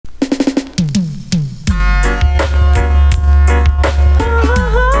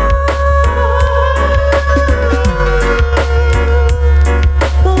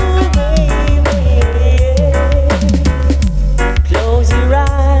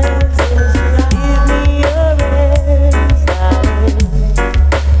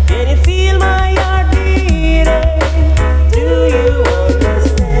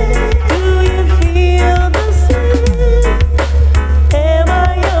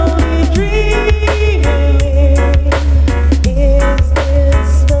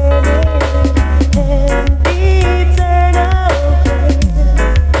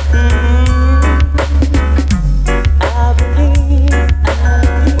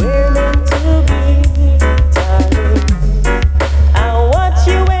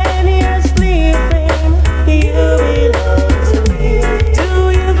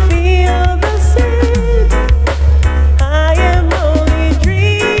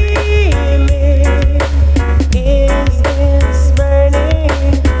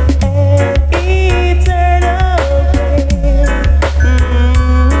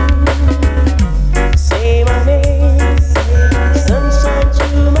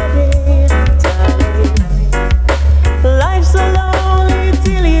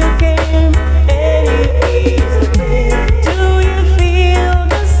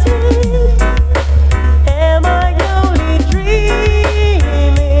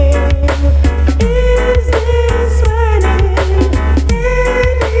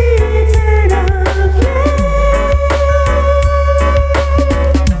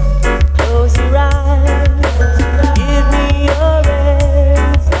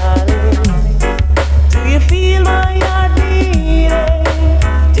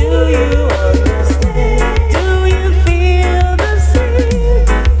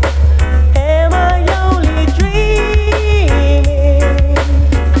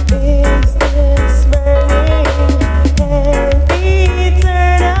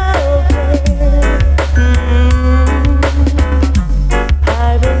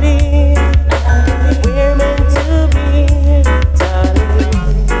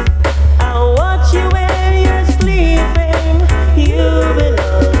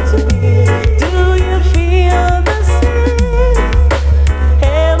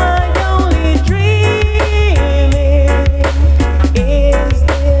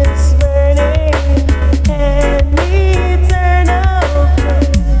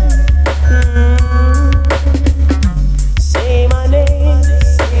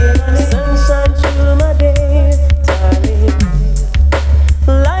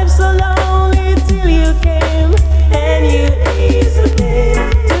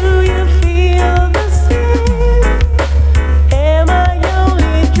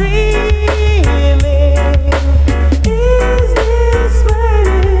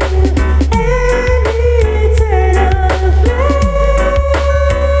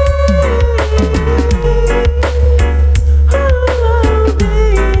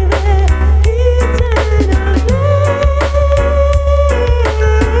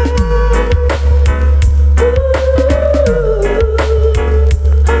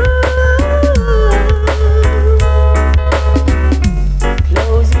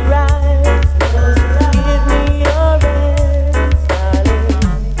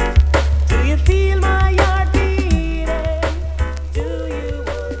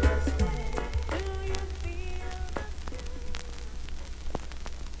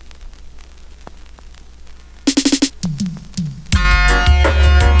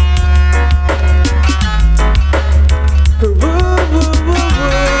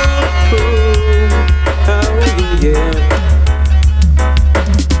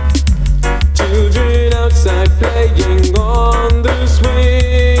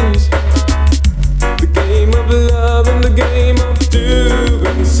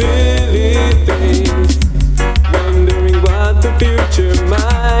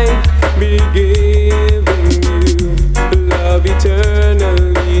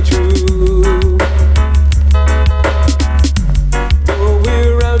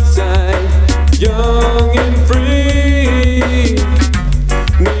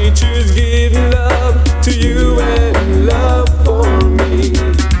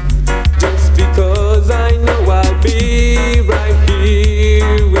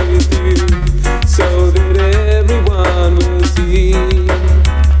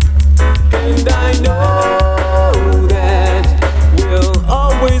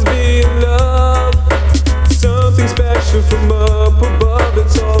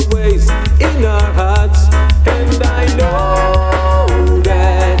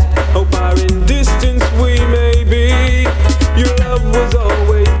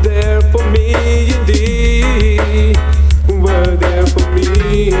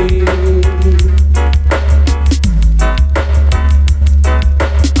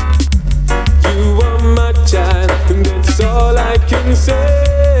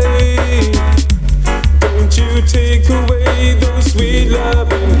say, don't you take away those sweet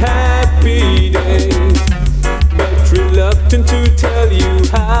love and happy days, but reluctant to tell you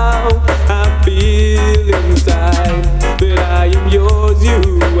how I feel inside, that I am yours,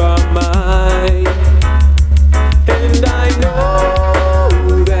 you are mine. And I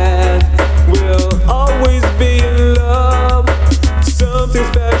know that we'll always be in love, something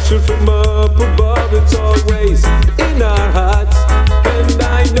special from up above, it's always in our hearts. And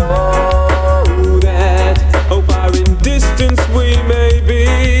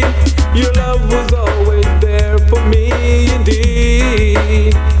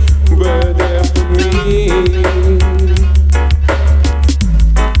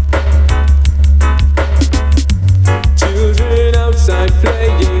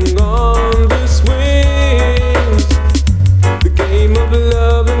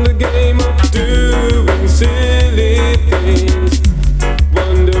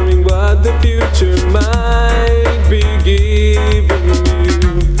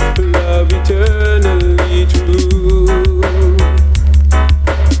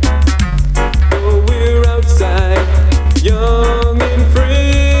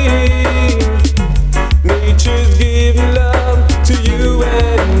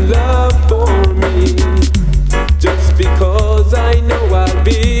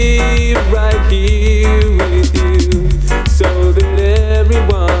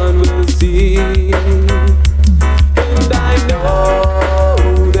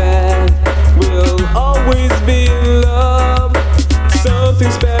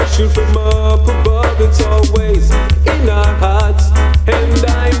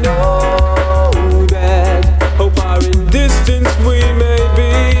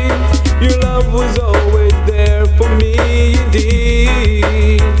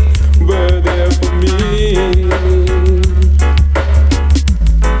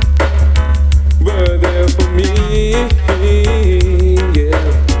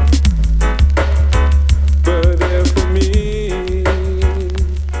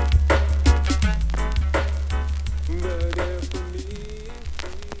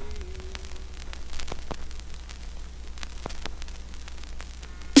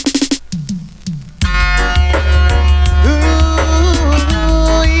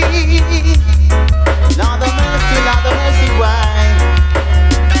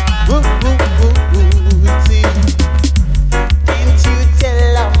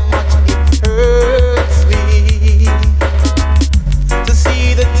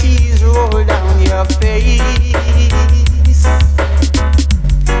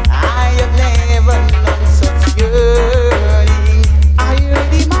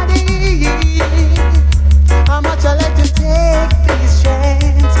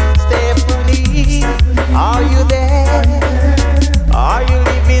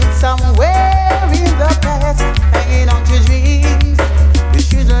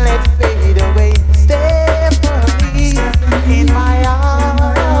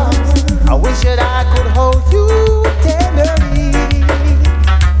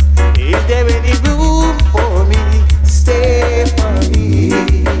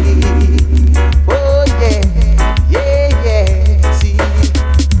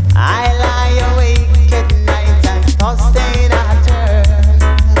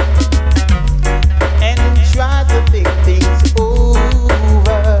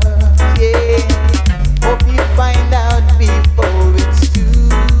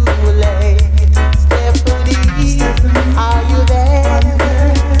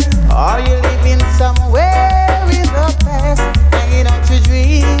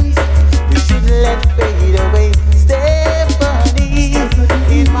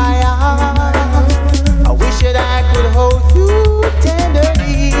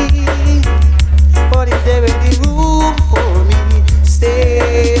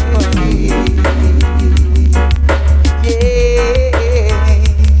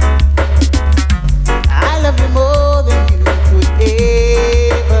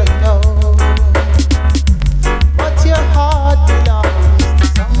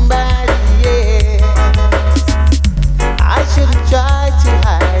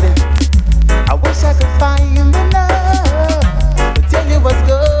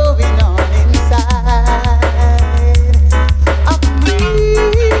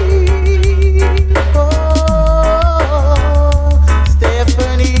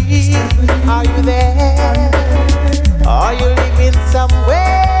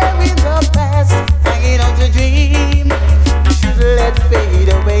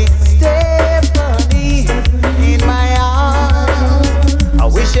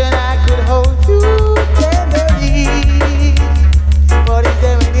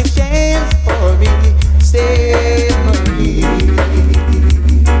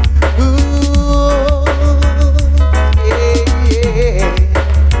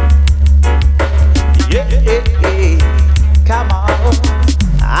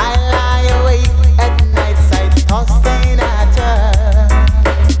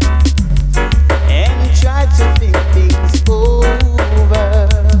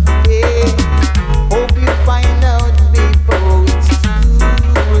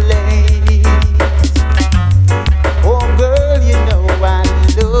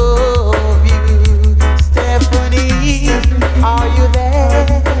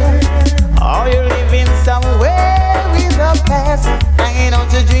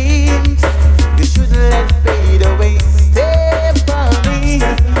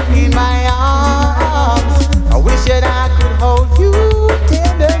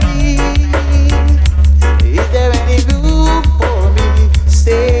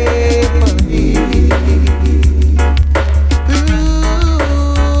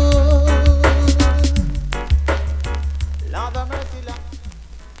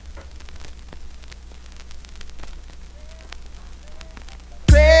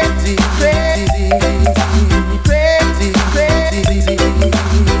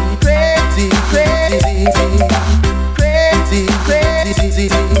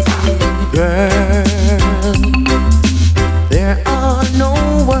There are no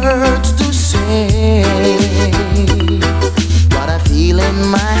words to say what I feel in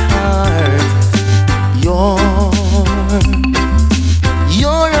my heart.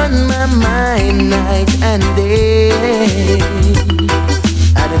 You're on my mind night and day,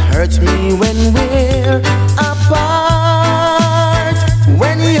 and it hurts me when we're apart.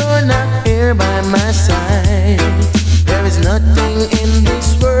 When you're not here by my side, there is nothing in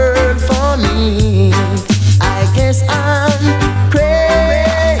this world for me. I guess I'm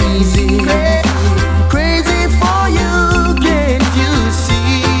crazy, crazy for you, can't you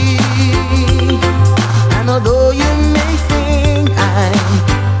see? And although you may think I'm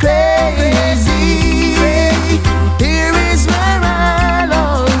crazy, here is where I'll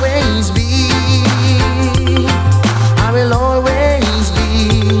always be. I will always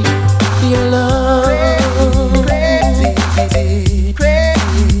be your love.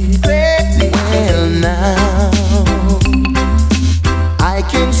 Well, now I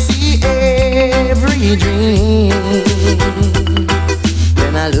can see every dream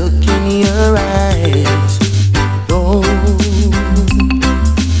when I look in your eyes. Though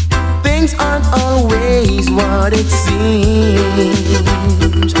things aren't always what it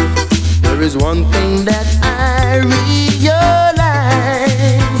seems, there is one thing that I realize,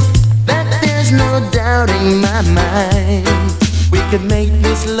 that there's no doubt in my mind. We could make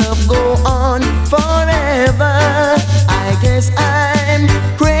this love go on forever. I guess I'm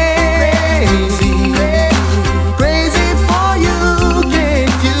crazy, crazy for you,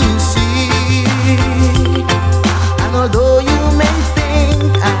 can't you see? And although you may think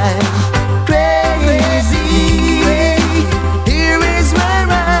I'm crazy, here is where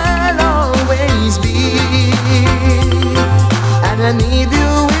I'll always be. And I need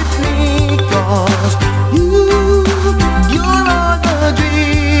you with me, 'cause you're all the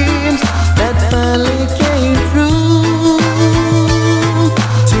dreams that finally came true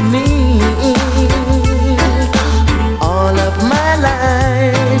to me. All of my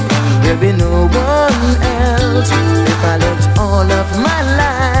life, there'll be no one else. If I looked all of my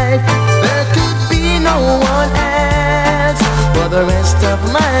life, there could be no one else. For the rest of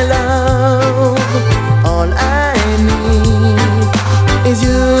my love, all I need is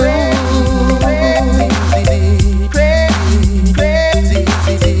you.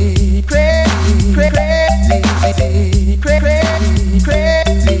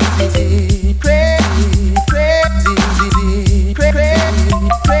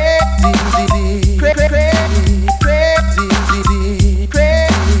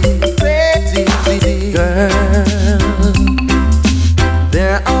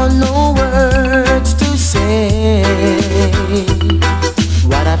 There are no words to say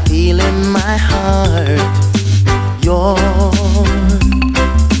what I feel in my heart.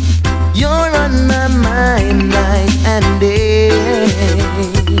 You're on my mind night and day,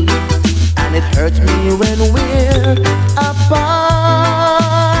 and it hurts me when we're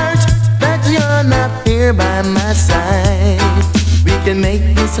apart, that you're not here by my side. We can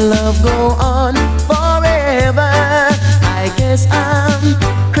make this love go on forever. I guess I'm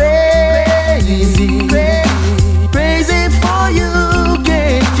crazy, crazy for you,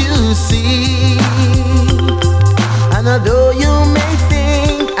 can't you see? And although you may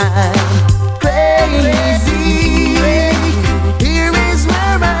think I'm crazy, here is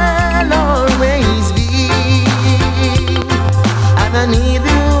where I'll always be. And I need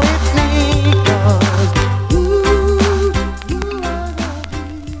you with me, 'cause you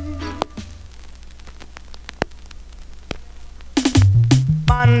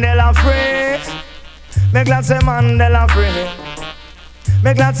are the Mandela free, me glad say Mandela free.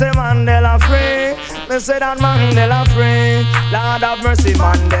 Me glad say Mandela free. Me say that Mandela free. Lord have mercy,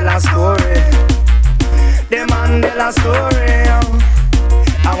 Mandela story. The Mandela story.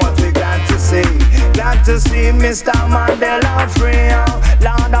 And what we glad to see Mr. Mandela free.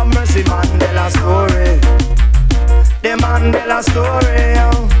 Lord have mercy, Mandela story. The Mandela story.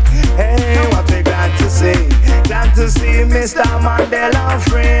 Hey, what we glad to see Mr. Mandela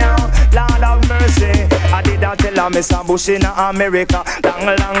free. Lord have mercy. I did not tell Mr. Bush in America.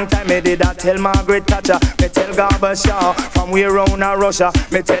 Long time me did not tell Margaret Thatcher. Me tell Gorbachev from we round Russia.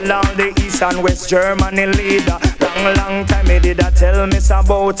 Me tell all the East and West Germany leader. Long time me did not tell Mr.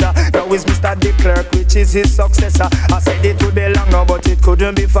 Bouta. Now is Mr. De Klerk, which is his successor. I said it would be longer, but it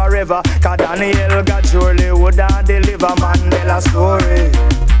couldn't be forever. 'Cause Daniel God surely would have deliver Mandela story.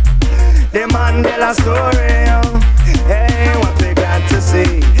 The Mandela story. Hey, what we glad to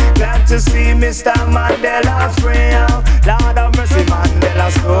see Mr. Mandela free. Lord of mercy,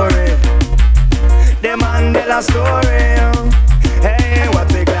 Mandela story. The Mandela story. Hey, what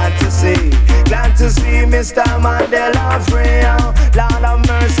we glad to see. Glad to see Mr. Mandela free. Lord of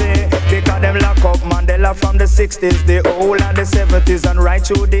mercy. Because them lock up Mandela from the 60s, the whole of the 70s and right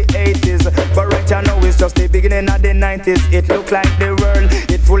through the 80s. But right now it's just the beginning of the 90s. It look like the world,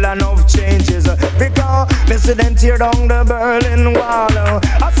 it full enough changes. Because me see them tear down the Berlin Wall.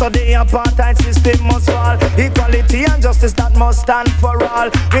 I saw the apartheid system must fall. Equality and justice that must stand for all.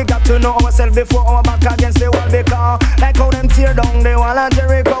 We got to know ourselves before our back against the wall. Because like how them tear down the wall and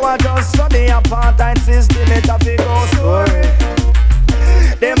Jericho, I just saw the apartheid system. It a big old story.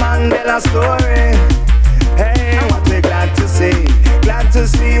 The Mandela story. Hey, what we glad to see. Glad to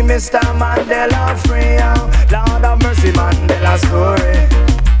see Mr. Mandela free. Lord of mercy, Mandela story.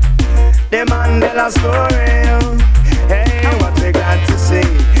 The Mandela story. Hey, what we glad to see.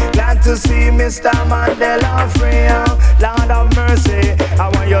 Glad to see Mr. Mandela free. Lord of mercy. I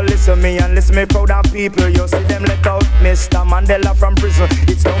want you listen me and listen me proud of people. You see them let out Mr. Mandela from prison.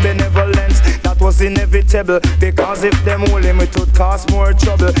 It's no benevolence, that was inevitable. Because if them hold him it would cause more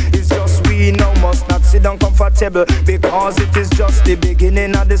trouble. It's just we now must not sit down comfortable. Because it is just the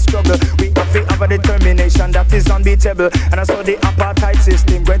beginning of the struggle. We have to have a determination that is unbeatable. And I saw the apartheid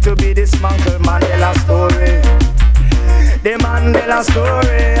system going to be dismantled. Mandela story. The Mandela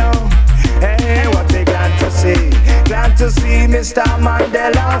story. Hey, what we glad to see. Glad to see Mr.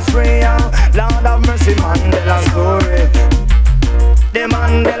 Mandela free. Lord of mercy, Mandela story. The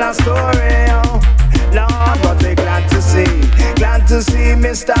Mandela story. Lord, what we glad to see. Glad to see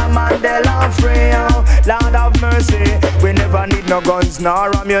Mr. Mandela free. Lord of mercy. We never need no guns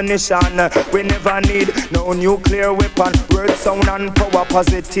nor ammunition. We never need no nuclear weapon. Word, sound and power,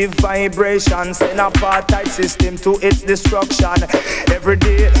 positive vibration. Send apartheid system to its destruction. Every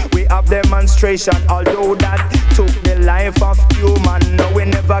day we have demonstration. Although that took the life of human. No, we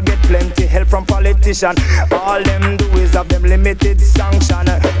never get plenty help from politicians. All them do is have them limited sanction.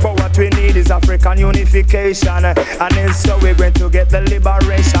 But what we need is African unification. And it's so we're going to get the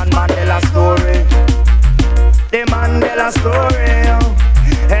liberation. Mandela story. The Mandela story.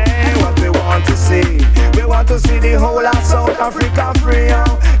 Hey, what we want to see. We want to see the whole of South Africa free.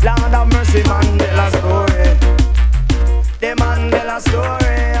 Lord of mercy, Mandela story. The Mandela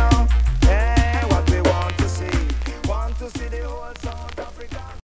story. Hey, what we want to see. Want to see the whole South